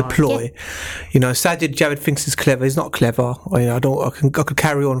stunt. It's a ploy. Yeah. Sajid Javid thinks he's clever. He's not clever. I could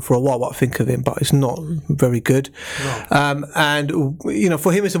carry on for a while what I think of him, but it's not very good. No. And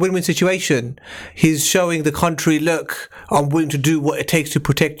for him, it's a win-win situation. He's showing the country, look, I'm willing to do what it takes to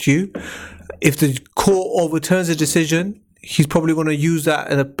protect you. If the court overturns the decision, he's probably going to use that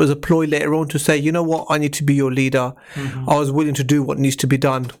as a ploy later on to say, you know what, I need to be your leader. Mm-hmm. I was willing to do what needs to be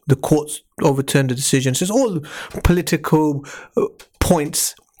done. The courts overturned the decision. So it's all political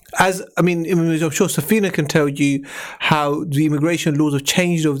points. I'm sure Safina can tell you how the immigration laws have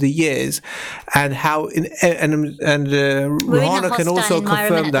changed over the years, and how Rahana can also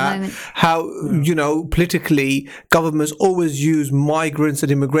confirm that how politically governments always use migrants and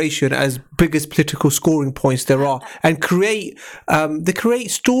immigration as biggest political scoring points there are, and create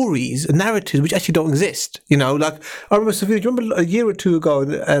stories and narratives which actually don't exist. Like I remember, Safina, do you remember a year or two ago,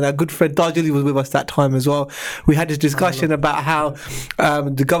 and our good friend Darjali was with us that time as well. We had this discussion about how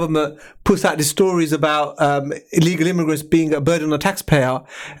the government puts out these stories about illegal immigrants being a burden on the taxpayer.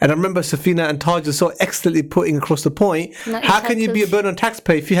 And I remember Safina and Taj are so excellently putting across the point, how can you be a burden on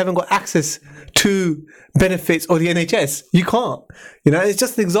taxpayer if you haven't got access to benefits or the NHS? You can't. It's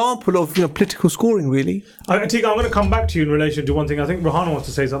just an example of political scoring, really. Atiq, I'm going to come back to you in relation to one thing. I think Rahana wants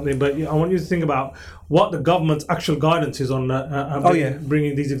to say something, but I want you to think about what the government's actual guidance is on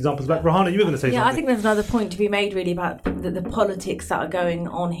bringing these examples back. Rahana, you were going to say something. Yeah, I think there's another point to be made really about the politics that are going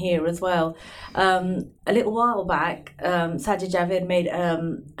on here as well. A little while back, Sajid Javid made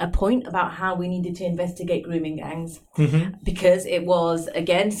a point about how we needed to investigate grooming gangs, because it was,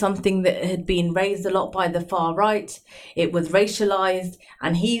 again, something that had been raised a lot by the far right. It was racialized,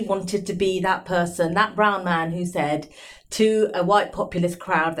 and he wanted to be that person, that brown man who said to a white populist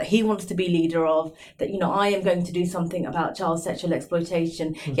crowd that he wants to be leader of, that, I am going to do something about child sexual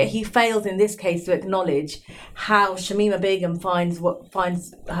exploitation. Yet he fails in this case to acknowledge how Shamima Begum finds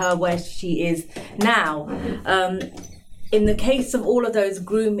her where she is now. In the case of all of those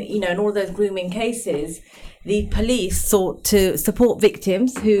grooming cases, the police sought to support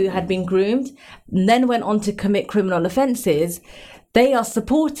victims who had been groomed and then went on to commit criminal offences. They are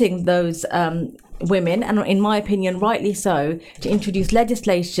supporting those women, and in my opinion, rightly so, to introduce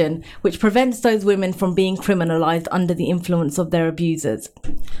legislation which prevents those women from being criminalised under the influence of their abusers.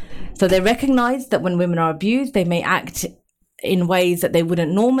 So they recognise that when women are abused, they may act in ways that they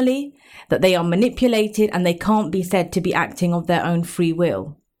wouldn't normally, that they are manipulated, and they can't be said to be acting of their own free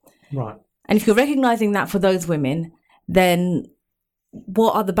will. Right. And if you're recognising that for those women, then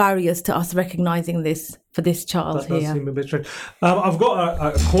what are the barriers to us recognising this for this child that here? Does seem a bit strange. I've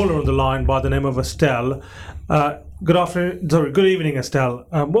got a caller on the line by the name of Estelle. Good evening, Estelle.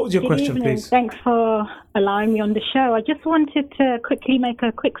 What was your question, please? Thanks for allowing me on the show. I just wanted to quickly make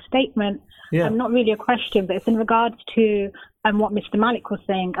a quick statement. Yeah. Not really a question, but it's in regards to what Mr. Malik was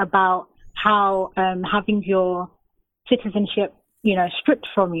saying about how having your citizenship, stripped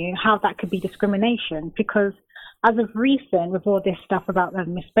from you, how that could be discrimination. Because as of recent, with all this stuff about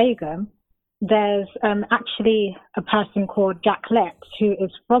Miss Begum, there's actually a person called Jack Letts who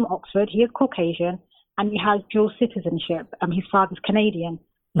is from Oxford. He is Caucasian and he has dual citizenship. His father's Canadian.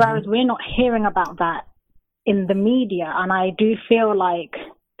 Whereas we're not hearing about that in the media. And I do feel like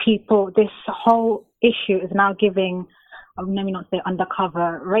this whole issue is now giving, let me not say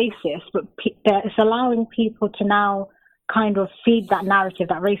undercover racist, but it's allowing people to now kind of feed that narrative,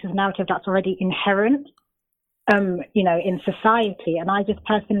 that racist narrative that's already inherent in society. And I just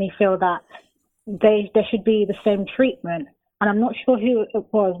personally feel that there should be the same treatment. And I'm not sure who it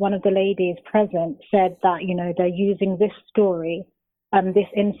was, one of the ladies present said that, they're using this story, this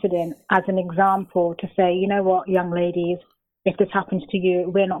incident as an example to say, you know what, young ladies, if this happens to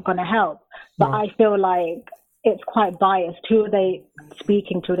you, we're not going to help. But I feel like it's quite biased. Who are they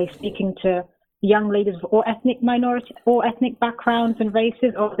speaking to? Are they speaking to young ladies of all ethnic minorities, all ethnic backgrounds and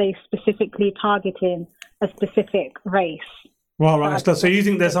races, or are they specifically targeting a specific race? Right. So you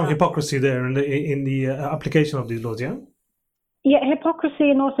think there's some hypocrisy there in the application of these laws, yeah? Yeah, hypocrisy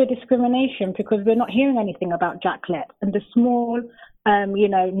and also discrimination, because we're not hearing anything about Jack Lett and the small,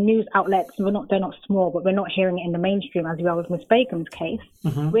 news outlets. They're not small, but we're not hearing it in the mainstream as we are with Miss Begum's case.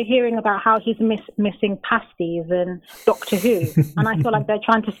 Mm-hmm. We're hearing about how he's missing pasties and Doctor Who, and I feel like they're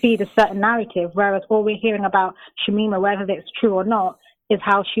trying to feed a certain narrative, whereas all we're hearing about Shamima, whether it's true or not, is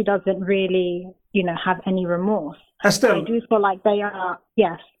how she doesn't really, have any remorse. Estelle, I do feel like they are,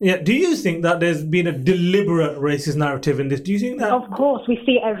 yes. Yeah. Do you think that there's been a deliberate racist narrative in this? Do you think that? Of course, we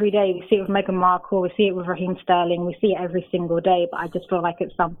see it every day. We see it with Meghan Markle. We see it with Raheem Sterling. We see it every single day. But I just feel like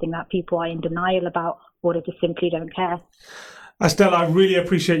it's something that people are in denial about, or they just simply don't care. Estelle, I really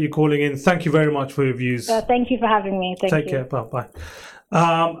appreciate you calling in. Thank you very much for your views. Thank you for having me. Take care. Bye.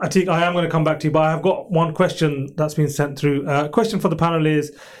 Atiq, I am going to come back to you, but I have got one question that's been sent through. Question for the panel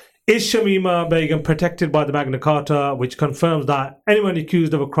is Shamima Begum protected by the Magna Carta, which confirms that anyone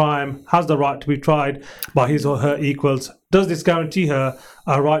accused of a crime has the right to be tried by his or her equals? Does this guarantee her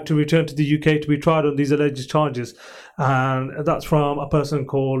a right to return to the UK to be tried on these alleged charges? And that's from a person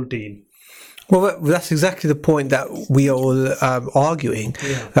called Dean. Well, that's exactly the point that we are all arguing,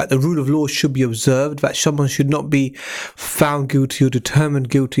 that the rule of law should be observed, that someone should not be found guilty or determined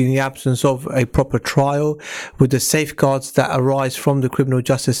guilty in the absence of a proper trial with the safeguards that arise from the criminal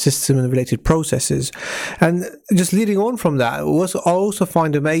justice system and related processes. And just leading on from that, what I also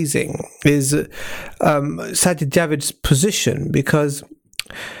find amazing is Sajid Javid's position, because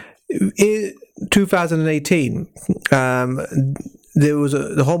in 2018,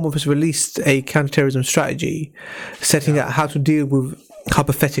 the Home Office released a counter-terrorism strategy setting out how to deal with,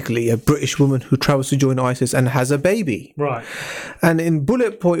 hypothetically, a British woman who travels to join ISIS and has a baby. Right. And in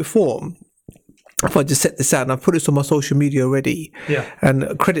bullet point form, if I just set this out, and I've put this on my social media already,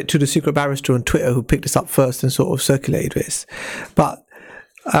 and credit to the secret barrister on Twitter who picked this up first and sort of circulated this. But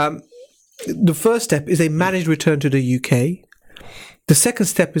the first step is a managed return to the UK. The second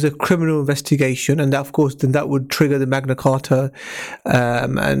step is a criminal investigation, and that, of course, then that would trigger the Magna Carta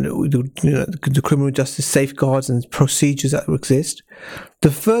and the criminal justice safeguards and procedures that exist.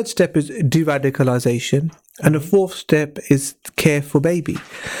 The third step is de-radicalisation, and the fourth step is care for baby.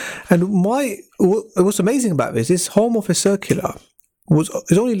 And what's amazing about this Home Office circular was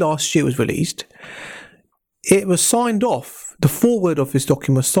only last year it was released. It was signed off. The foreword of this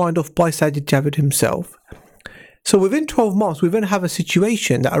document was signed off by Sajid Javid himself. So within 12 months, we then have a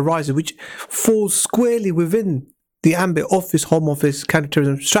situation that arises which falls squarely within the ambit of this Home Office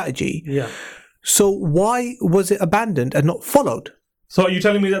counter-terrorism strategy. Yeah. So why was it abandoned and not followed? So are you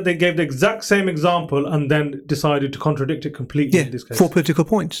telling me that they gave the exact same example and then decided to contradict it completely in this case? For political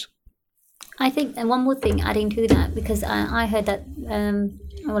points. I think, and one more thing adding to that, because I heard that,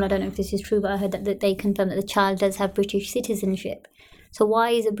 I don't know if this is true, but I heard that they confirmed that the child does have British citizenship. So why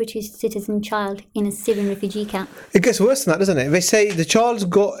is a British citizen child in a Syrian refugee camp? It gets worse than that, doesn't it? They say the child's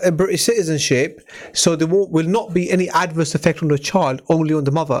got a British citizenship, so there will not be any adverse effect on the child, only on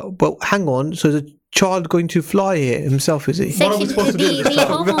the mother. But hang on, so the child going to fly here himself, is he? The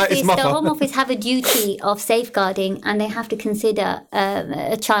Home Office have a duty of safeguarding, and they have to consider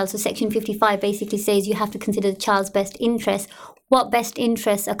a child. So Section 55 basically says you have to consider the child's best interests. What best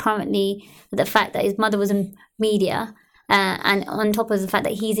interests are currently the fact that his mother was in media, and on top of the fact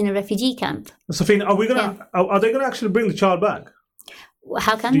that he's in a refugee camp. Safina, are they going to actually bring the child back?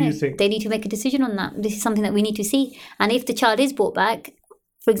 How can they? They need to make a decision on that. This is something that we need to see. And if the child is brought back,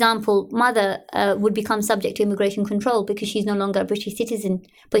 for example, mother would become subject to immigration control because she's no longer a British citizen,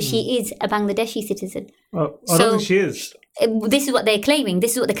 but she is a Bangladeshi citizen. I don't think she is. This is what they're claiming.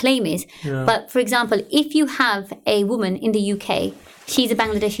 This is what the claim is. Yeah. But for example, if you have a woman in the UK, she's a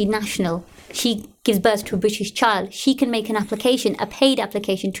Bangladeshi national, she gives birth to a British child, she can make an application, a paid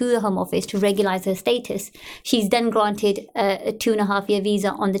application to the Home Office to regulise her status. She's then granted a 2.5-year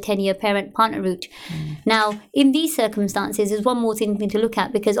visa on the 10-year parent-partner route. Now, in these circumstances, there's one more thing to look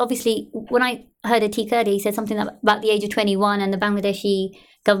at, because obviously when I heard Atiq earlier, he said something about the age of 21 and the Bangladeshi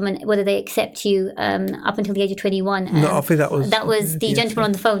government, whether they accept you up until the age of 21. No, I think that was the gentleman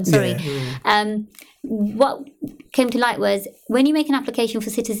on the phone, sorry. Yeah. What came to light was when you make an application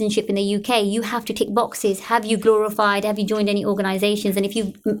for citizenship in the UK, you have to tick boxes. Have you glorified? Have you joined any organisations? And if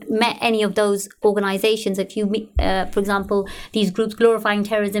you've met any of those organisations, if you meet, for example, these groups glorifying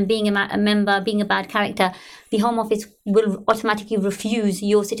terrorism, being a member, being a bad character, the Home Office will automatically refuse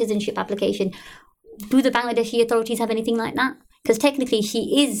your citizenship application. Do the Bangladeshi authorities have anything like that? Because technically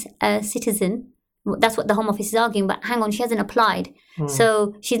she is a citizen. That's what the Home Office is arguing, but hang on, she hasn't applied.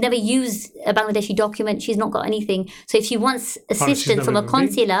 So she's never used a Bangladeshi document, she's not got anything. So if she wants assistance from a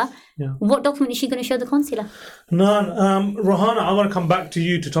consular, what document is she going to show the consular? None. Rohana, I want to come back to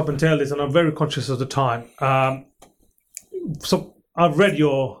you to top and tail this, and I'm very conscious of the time. so I've read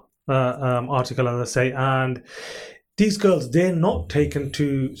your article, as I say, and these girls, they're not taken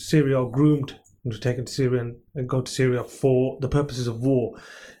to Syria or groomed to taken to Syria and go to Syria for the purposes of war.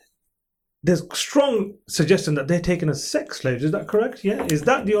 There's strong suggestion that they're taken as sex slaves. Is that correct? Yeah. Is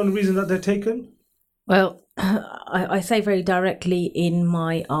that the only reason that they're taken? Well, I say very directly in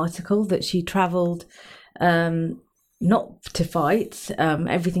my article that she travelled not to fight.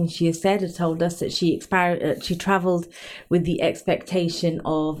 Everything she has said has told us that she travelled with the expectation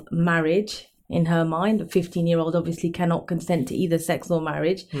of marriage in her mind. A 15-year-old obviously cannot consent to either sex or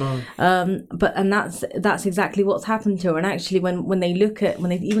marriage. No. But that's exactly what's happened to her. And actually, when they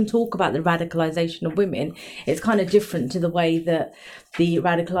even talk about the radicalization of women, it's kind of different to the way that the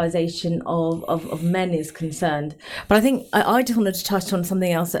radicalization of men is concerned. But I think I just wanted to touch on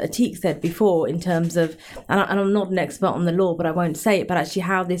something else that Atiq said before in terms of, and I'm not an expert on the law, but I won't say it, but actually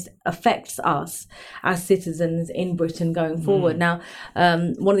how this affects us as citizens in Britain going forward. Now,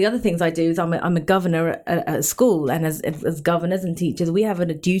 one of the other things I do is I'm a governor at a school, and as governors and teachers, we have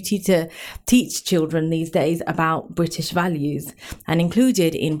a duty to teach children these days about British values. And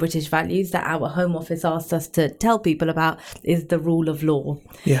included in British values that our Home Office asked us to tell people about is the rule of law.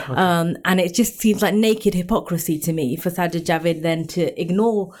 Yeah. Okay. And it just seems like naked hypocrisy to me for Sajid Javid then to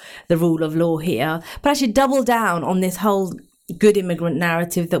ignore the rule of law here, but actually double down on this whole good immigrant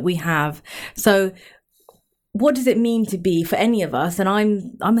narrative that we have. So what does it mean to be, for any of us, and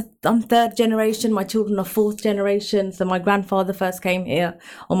I'm third generation, my children are fourth generation, so my grandfather first came here,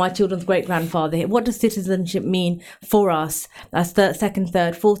 or my children's great-grandfather here. What does citizenship mean for us as second,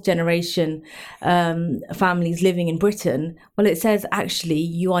 third, fourth generation families living in Britain? Well, it says actually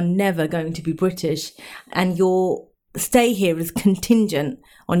you are never going to be British, and your stay here is contingent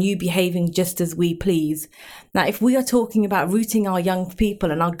on you behaving just as we please. Now, if we are talking about rooting our young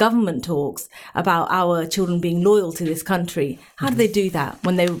people, and our government talks about our children being loyal to this country, how do they do that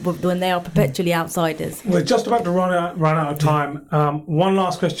when they are perpetually outsiders? We're just about to run out of time. One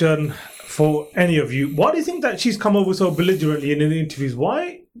last question for any of you. Why do you think that she's come over so belligerently in the interviews?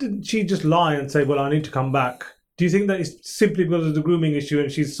 Why didn't she just lie and say, well, I need to come back? Do you think that it's simply because of the grooming issue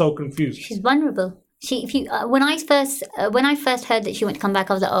and she's so confused? She's vulnerable. When I first heard that she went to come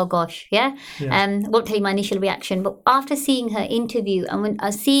back, I was like, oh gosh, yeah. Won't tell you my initial reaction, but after seeing her interview and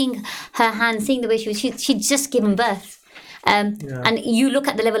when seeing her hand, seeing the way she'd just given birth, and you look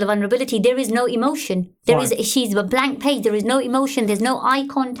at the level of vulnerability, there is no emotion. She's a blank page. There is no emotion. There's no eye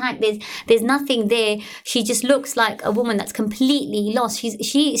contact. There's nothing there. She just looks like a woman that's completely lost.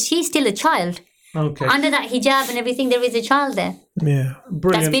 She's still a child. Okay. Under that hijab and everything, there is a child there. Yeah,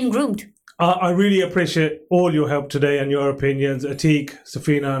 brilliant. That's been groomed. I really appreciate all your help today and your opinions. Atiq,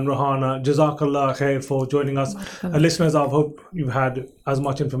 Safina and Rohana, Jazakallah khair for joining us. Listeners, I hope you've had as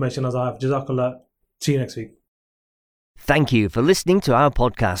much information as I have. Jazakallah. See you next week. Thank you for listening to our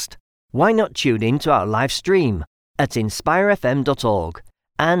podcast. Why not tune in to our live stream at inspirefm.org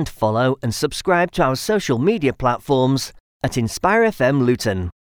and follow and subscribe to our social media platforms at Inspire FM Luton.